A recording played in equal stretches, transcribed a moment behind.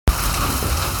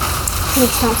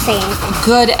Please don't say anything.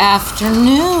 Good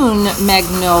afternoon,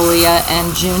 Magnolia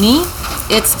and Junie.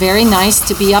 It's very nice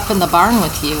to be up in the barn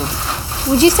with you.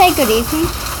 Would you say good evening?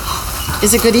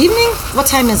 Is it good evening? What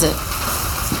time is it?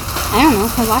 I don't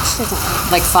know. My watch doesn't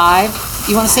work. Like 5?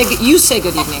 You want to say? You say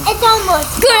good evening. It's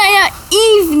almost good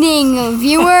evening,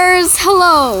 viewers.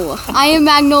 Hello, I am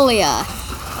Magnolia.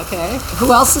 Okay.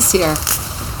 Who else is here?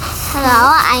 Hello,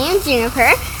 I am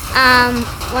Juniper.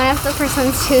 One of the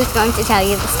persons who's going to tell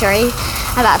you the story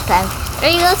about the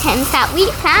 3 little kittens that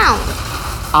we found.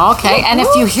 Okay, and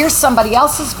if you hear somebody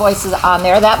else's voices on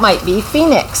there, that might be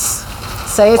Phoenix.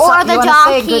 Say Or something. the You want to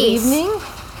say good donkeys. evening?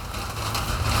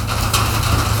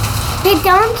 The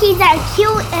donkeys are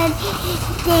cute and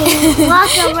they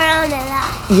walk around a lot.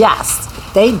 Yes,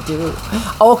 they do.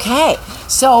 Okay,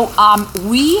 so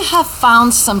we have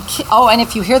found some. Oh, and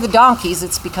if you hear the donkeys,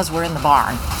 it's because we're in the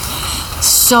barn.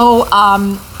 So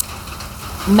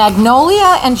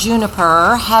Magnolia and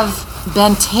Juniper have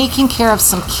been taking care of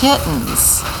some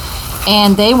kittens,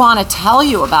 and they want to tell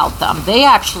you about them. They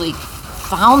actually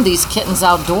found these kittens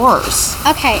outdoors.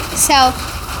 Okay, so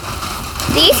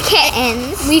these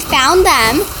kittens, we found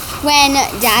them when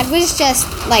Dad was just,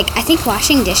 I think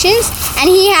washing dishes, and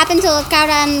he happened to look out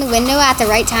on the window at the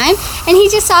right time, and he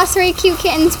just saw 3 cute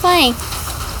kittens playing.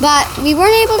 But we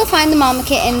weren't able to find the mama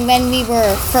kitten when we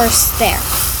were first there.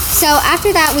 So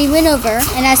after that, we went over,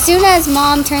 and as soon as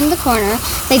Mom turned the corner,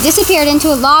 they disappeared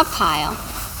into a log pile.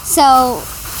 So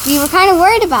we were kind of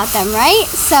worried about them, right?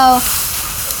 So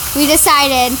we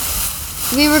decided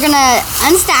we were gonna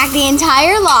unstack the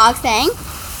entire log thing,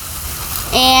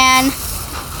 and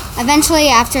eventually,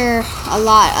 after a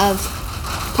lot of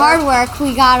hard work,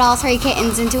 we got all 3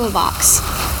 kittens into a box.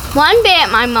 One bit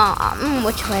my mom,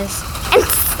 which was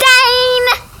insane.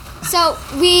 So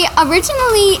we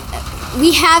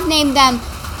have named them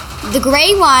the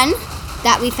gray one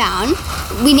that we found.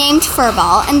 We named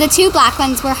Furball, and the 2 black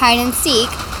ones were hide and seek.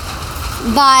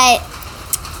 But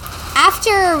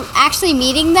after actually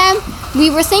meeting them, we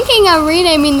were thinking of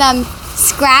renaming them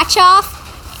Scratch Off,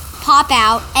 Pop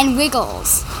Out, and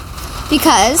Wiggles.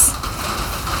 Because,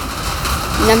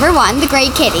 number 1, the gray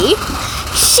kitty,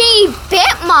 she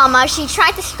bit Mama. She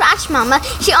tried to scratch Mama.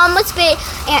 She almost bit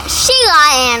Aunt Sheila,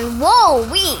 and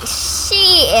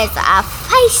she is a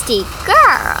feisty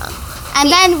girl.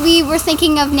 And then we were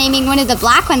thinking of naming one of the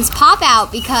black ones Pop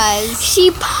Out because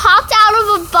she popped out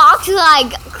of a box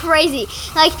like crazy.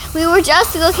 Like, we were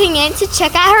just looking in to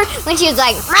check at her when she was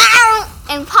like, "Meow,"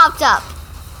 and popped up.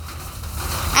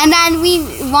 And then we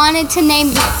wanted to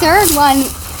name the 3rd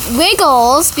one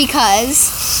Wiggles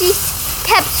because she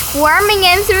kept squirming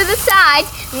in through the sides,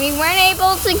 and we weren't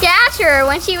able to catch her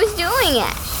when she was doing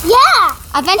it. Yeah.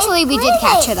 Eventually we did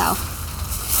catch her though.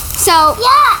 So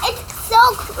yeah, it's so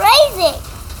crazy.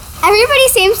 Everybody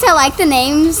seems to like the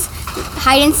names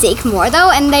hide and seek more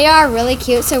though, and they are really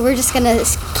cute, so we're just gonna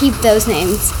keep those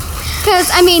names.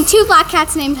 Because 2 black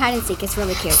cats named hide and seek is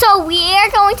really cute. So we are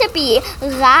going to be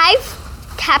live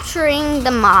capturing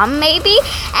the mom maybe,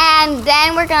 and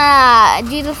then we're gonna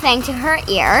do the thing to her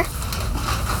ear.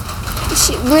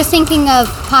 We're thinking of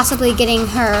possibly getting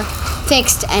her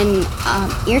fixed and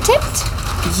ear tipped.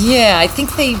 Yeah, I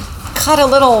think they cut a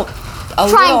little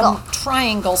Triangle.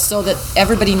 triangle so that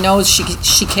everybody knows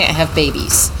she can't have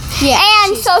babies. Yeah,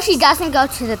 and so she doesn't go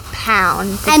to the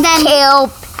pound. And then kill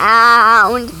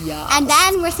pound. Yeah. And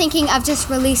then we're thinking of just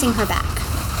releasing her back.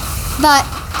 But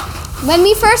when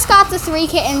we first got the 3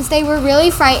 kittens, they were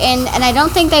really frightened, and I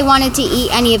don't think they wanted to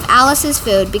eat any of Alice's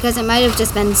food because it might have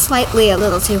just been slightly a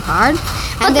little too hard.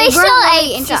 And But they weren't still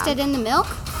really ate interested in the milk.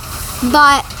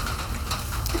 But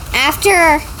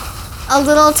after a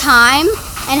little time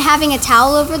and having a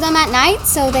towel over them at night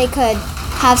so they could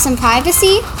have some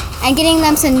privacy and getting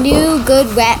them some new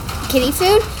good wet kitty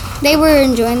food, they were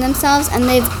enjoying themselves, and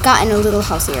they've gotten a little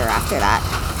healthier after that.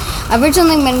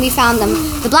 Originally, when we found them,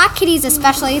 the black kitties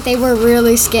especially, they were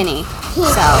really skinny.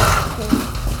 So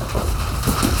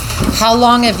How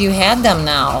long have you had them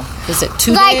now? Is it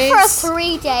 2 days? For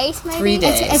 3 days, maybe. 3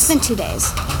 days. it's been 2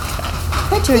 days.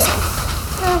 2 or 3.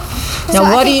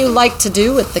 Now, what do you like to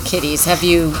do with the kitties? Have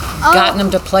you gotten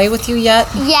them to play with you yet?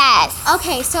 Yes.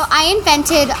 Okay, so I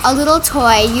invented a little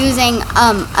toy using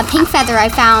a pink feather I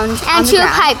found on And the 2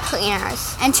 ground. pipe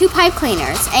cleaners. And 2 pipe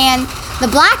cleaners. And the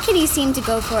black kitty seemed to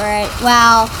go for it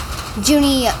while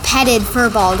Junie petted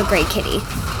Furball, the gray kitty.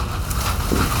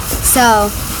 So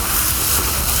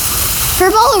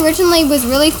Furball originally was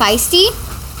really feisty,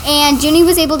 and Junie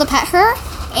was able to pet her,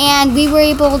 and we were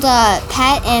able to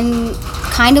pet and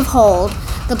kind of hold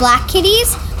the black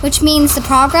kitties, which means the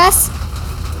progress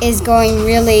is going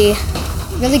really,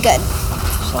 really good.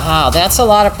 Wow, that's a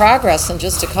lot of progress in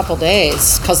just a couple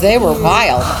days because they were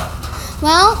wild.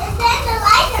 Well,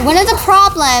 one of the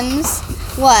problems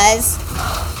was,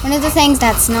 one of the things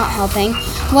that's not helping,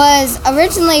 was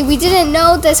originally we didn't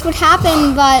know this would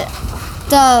happen, but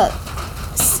the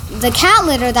cat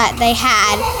litter that they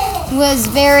had was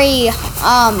very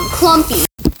clumpy.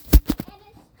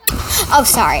 Oh,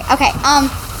 sorry. Okay.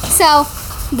 So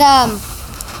the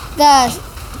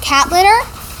cat litter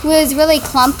was really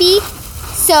clumpy,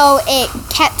 so it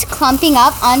kept clumping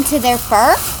up onto their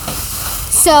fur.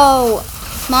 So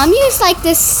Mom used like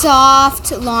this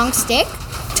soft long stick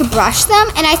to brush them,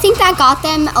 and I think that got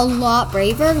them a lot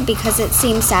braver because it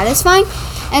seemed satisfying.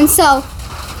 And so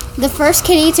the first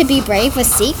kitty to be brave was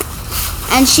Seek,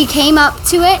 and she came up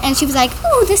to it and she was like,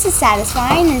 "Oh, this is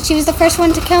satisfying," and she was the first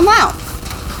one to come out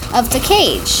of the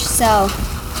cage. So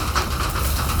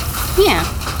yeah.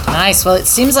 Nice. Well, it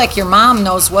seems like your mom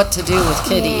knows what to do with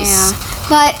kitties. Yeah.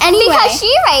 But anyway, Because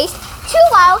she raised 2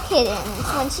 wild kittens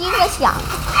when she was young.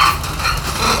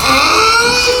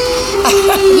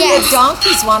 yes, The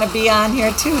donkeys want to be on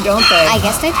here too, don't they? I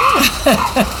guess they do.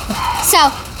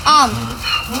 So,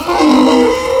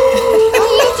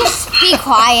 you just be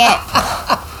quiet.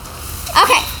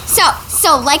 Okay,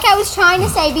 so like I was trying to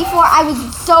say before, I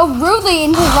was so rudely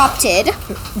interrupted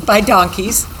By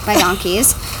donkeys. by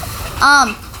donkeys.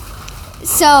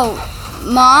 So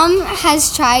Mom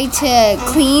has tried to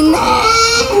clean.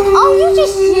 Oh, you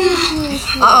just.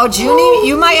 Oh, Junie,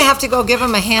 you might have to go give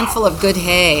them a handful of good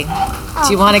hay.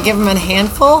 Do you want to give them a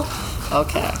handful?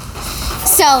 Okay.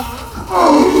 So.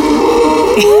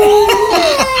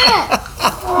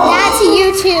 That's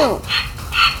you too.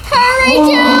 Hurry,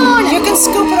 June! You can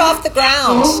scoop it off the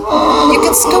ground. You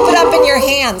can scoop it up in your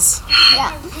hands.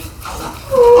 Yeah.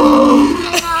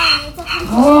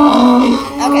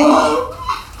 Okay.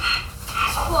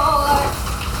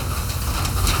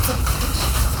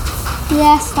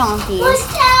 Yes, donkeys.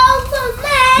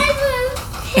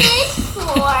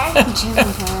 Ginger,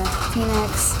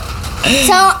 Phoenix.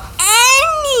 So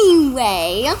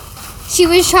anyway, she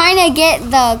was trying to get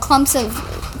the clumps of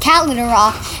cat litter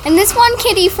off, and this one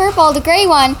kitty, Furball, the gray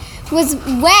one, was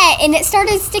wet, and it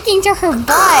started sticking to her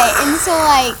butt, and so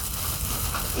like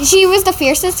she was the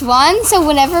fiercest one. So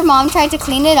whenever Mom tried to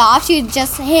clean it off, she was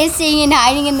just hissing and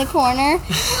hiding in the corner.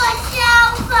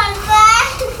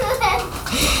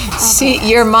 See,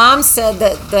 your mom said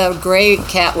that the gray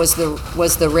cat was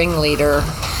the ringleader,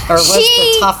 or was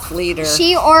the tough leader.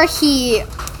 She or he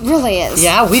really is.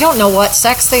 Yeah, we don't know what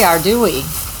sex they are, do we?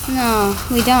 No,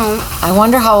 we don't. I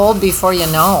wonder how old before you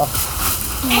know.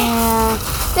 Yeah.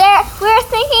 We're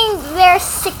thinking they're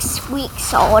 6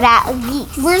 weeks old at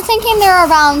least. We're thinking they're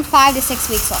around 5 to 6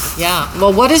 weeks old. Yeah.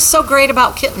 Well, what is so great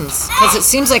about kittens? Because it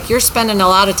seems like you're spending a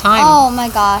lot of time. Oh my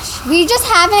gosh. We just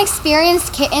haven't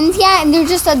experienced kittens yet, and they're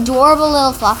just adorable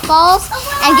little fluff balls.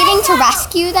 And getting to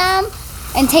rescue them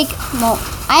and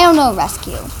I don't know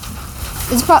rescue.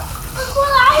 It's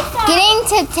getting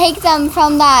to take them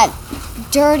from that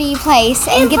dirty place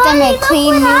and get them a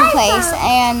clean new place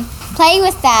and play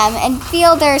with them and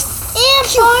feel their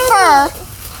cute fur.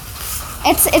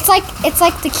 It's like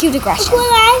the cute aggression.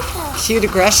 Cute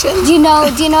aggression? Do you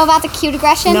know about the cute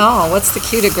aggression? No. What's the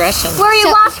cute aggression? Where you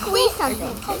want to squeeze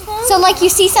something. So like you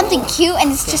see something cute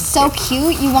and it's just so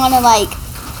cute, you want to like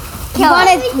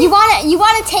you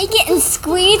want to take it and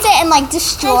squeeze it and like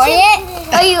destroy it.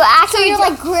 Or you So actually you're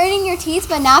like gritting your teeth,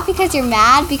 but not because you're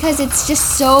mad, because it's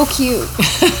just so cute.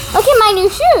 look at my new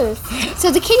shoes. So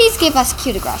the kitties give us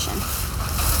cute aggression.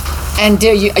 And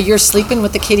you're sleeping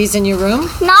with the kitties in your room?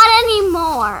 Not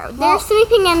anymore. They're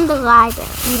sleeping in the library.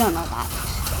 We don't know that.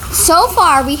 So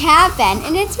far we have been,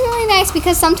 and it's really nice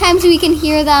because sometimes we can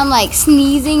hear them like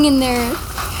sneezing in their.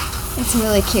 It's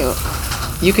really cute.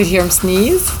 You could hear them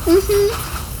sneeze?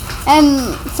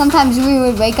 And sometimes we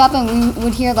would wake up and we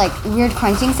would hear like weird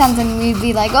crunching sounds, and we'd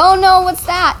be like, "Oh no, what's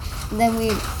that?" And then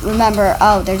we remember,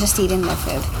 oh, they're just eating their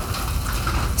food.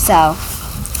 So.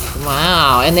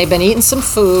 Wow. And they've been eating some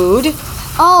food.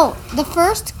 Oh, the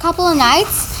first couple of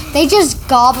nights, they just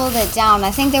gobbled it down.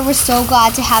 I think they were so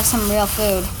glad to have some real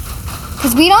food.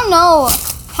 Because we don't know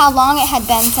how long it had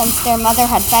been since their mother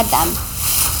had fed them.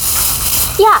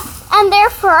 Yeah, and their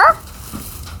fur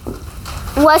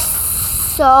was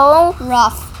so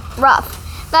Rough.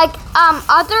 rough. Like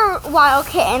other wild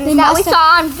kittens They that we must have-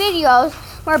 saw on videos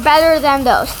were better than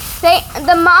those.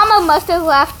 The mama must have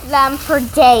left them for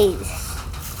days,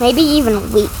 maybe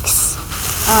even weeks.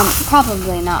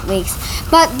 Probably not weeks.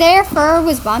 But their fur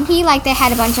was bumpy, like they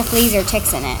had a bunch of fleas or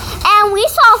ticks in it. And we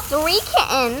saw 3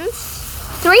 kittens,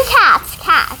 3 cats,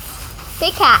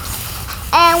 big cats,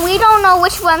 and we don't know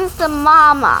which one's the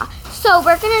mama. So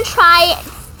we're gonna try,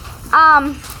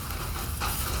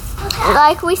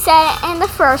 like we said in the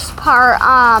first part,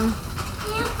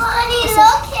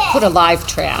 Put a live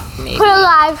trap, maybe. put a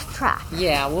live trap.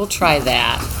 Yeah, we'll try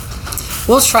that.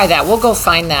 We'll try that. We'll go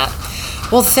find that.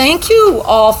 Well, thank you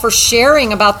all for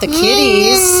sharing about the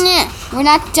kitties. We're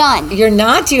not done. You're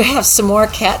not? Do you have some more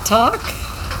cat talk?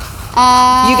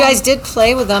 You guys did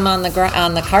play with them on the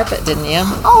carpet, didn't you?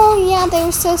 Oh yeah, they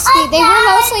were so sweet. They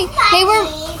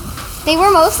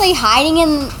were mostly hiding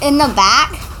in the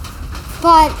back,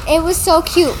 but it was so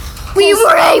cute. We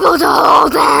were able to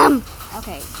hold them.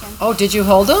 Okay, Jen. Oh, did you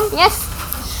hold them? Yes.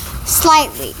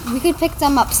 Slightly. We could pick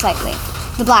them up slightly.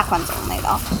 The black ones only,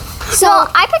 though. So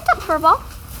I picked up purple.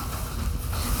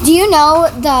 Do you know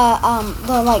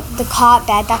the cot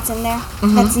bed that's in there?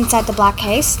 That's inside the black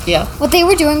case? Yeah. What they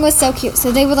were doing was so cute.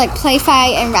 So they would like play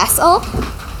fight and wrestle.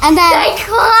 And then They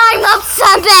climbed up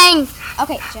something.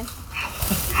 okay, Jen.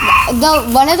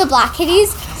 One of the black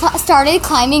kitties started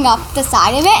climbing up the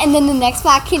side of it, and then the next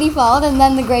black kitty followed, and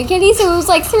then the gray kitty. So it was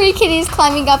like 3 kitties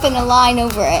climbing up in a line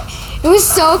over it. It was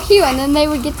so cute, and then they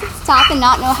would get to the top and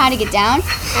not know how to get down,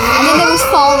 and then they would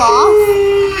fall off.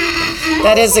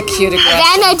 That is a cute aggression.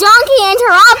 Then the donkey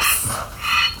interrupts.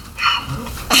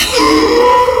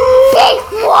 Be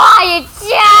quiet,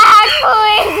 Jack.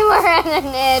 Please, we're in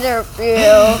an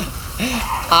interview.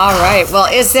 All right. Well,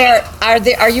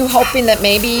 are you hoping that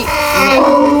maybe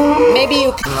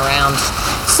you come around?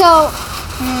 So,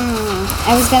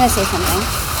 I was gonna say something.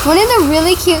 One of the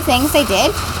really cute things they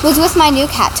did was with my new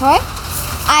cat toy.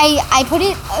 I put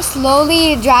it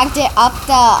slowly, dragged it up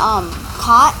the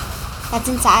cot that's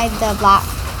inside the black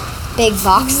big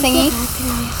box thingy.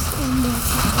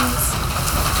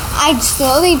 I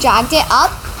slowly dragged it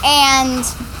up, and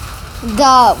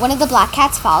one of the black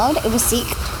cats followed. It was Seek.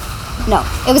 No,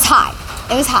 it was Hyde.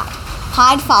 It was Hyde.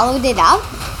 Hyde followed it up,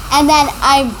 and then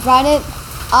I brought it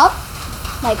up,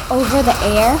 like over the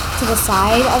air to the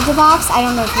side of the box. I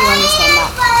don't know if you understand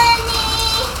that.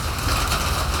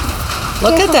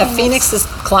 Look at that. Phoenix is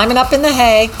climbing up in the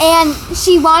hay. And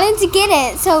she wanted to get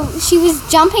it, so she was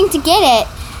jumping to get it,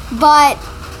 but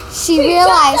she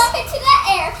realized. Jumped up into the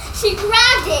air. She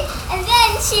grabbed it, and then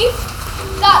she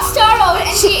got startled,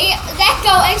 and she let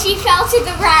go, and she fell to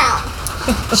the ground.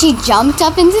 She jumped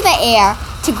up into the air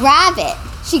to grab it.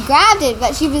 She grabbed it,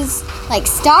 but she was like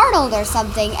startled or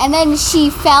something, and then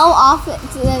she fell off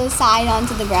to the side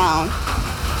onto the ground.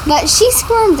 But she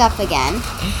squirmed up again.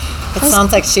 It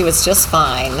sounds like she was just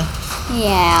fine.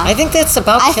 Yeah. I think that's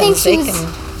about I think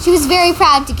kittens. she was very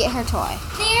proud to get her toy.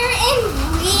 They're in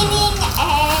weaning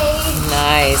eggs.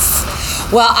 Nice.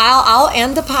 Well, I'll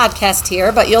end the podcast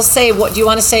here, but you'll say what? Do you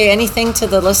want to say anything to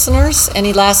the listeners?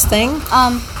 Any last thing?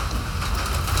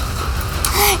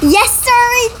 Yes,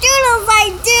 sorry, Doodles, I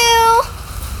do.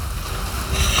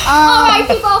 All right,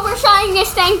 people, we're shutting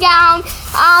this thing down.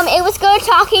 It was good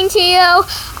talking to you.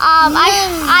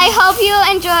 I hope you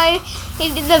enjoyed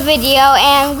the video,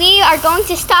 and we are going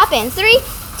to stop in 3,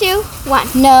 2, 1.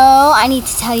 No, I need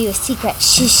to tell you a secret.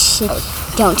 Shh.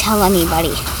 Don't tell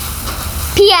anybody.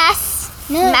 P.S.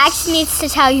 No. Max needs to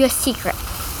tell you a secret.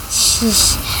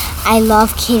 Shh. I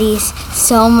love kitties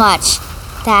so much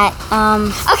that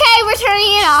Okay, we're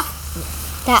turning it off.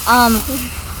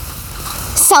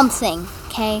 something,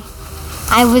 okay?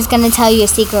 I was gonna tell you a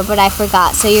secret, but I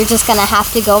forgot, so you're just gonna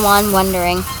have to go on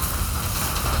wondering.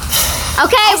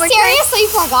 Okay, I seriously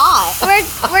forgot. We're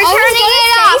turning it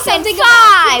say off in something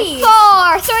about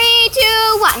 5, 4, 3,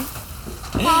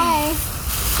 2, 1. Bye.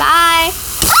 Bye.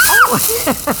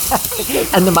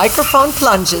 And the microphone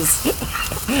plunges. The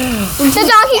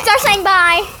donkeys are saying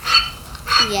bye.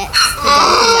 Yes.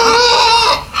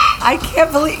 I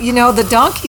can't believe, the donkey.